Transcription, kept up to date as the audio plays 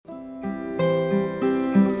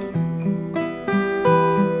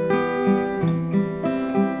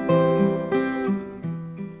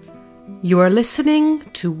You are listening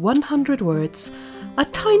to 100 Words, a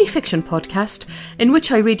tiny fiction podcast in which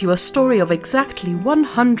I read you a story of exactly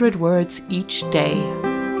 100 words each day.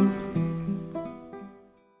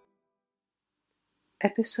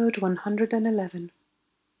 Episode 111.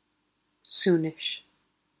 Soonish.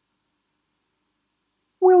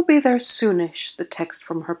 "We'll be there soonish," the text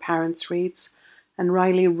from her parents reads, and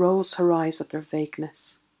Riley rolls her eyes at their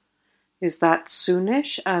vagueness. Is that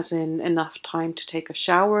soonish, as in enough time to take a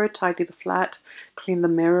shower, tidy the flat, clean the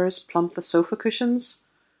mirrors, plump the sofa cushions?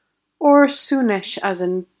 Or soonish, as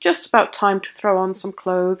in just about time to throw on some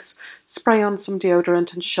clothes, spray on some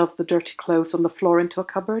deodorant and shove the dirty clothes on the floor into a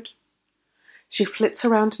cupboard? She flits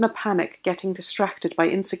around in a panic, getting distracted by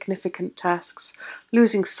insignificant tasks,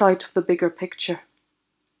 losing sight of the bigger picture.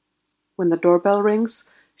 When the doorbell rings,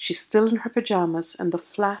 she's still in her pajamas and the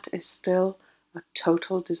flat is still a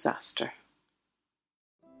total disaster.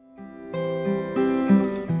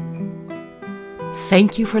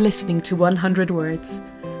 Thank you for listening to 100 Words.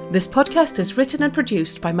 This podcast is written and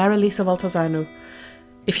produced by Marilisa Valtazano.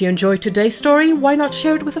 If you enjoyed today's story, why not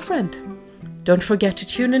share it with a friend? Don't forget to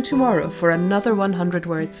tune in tomorrow for another 100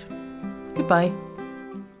 Words. Goodbye.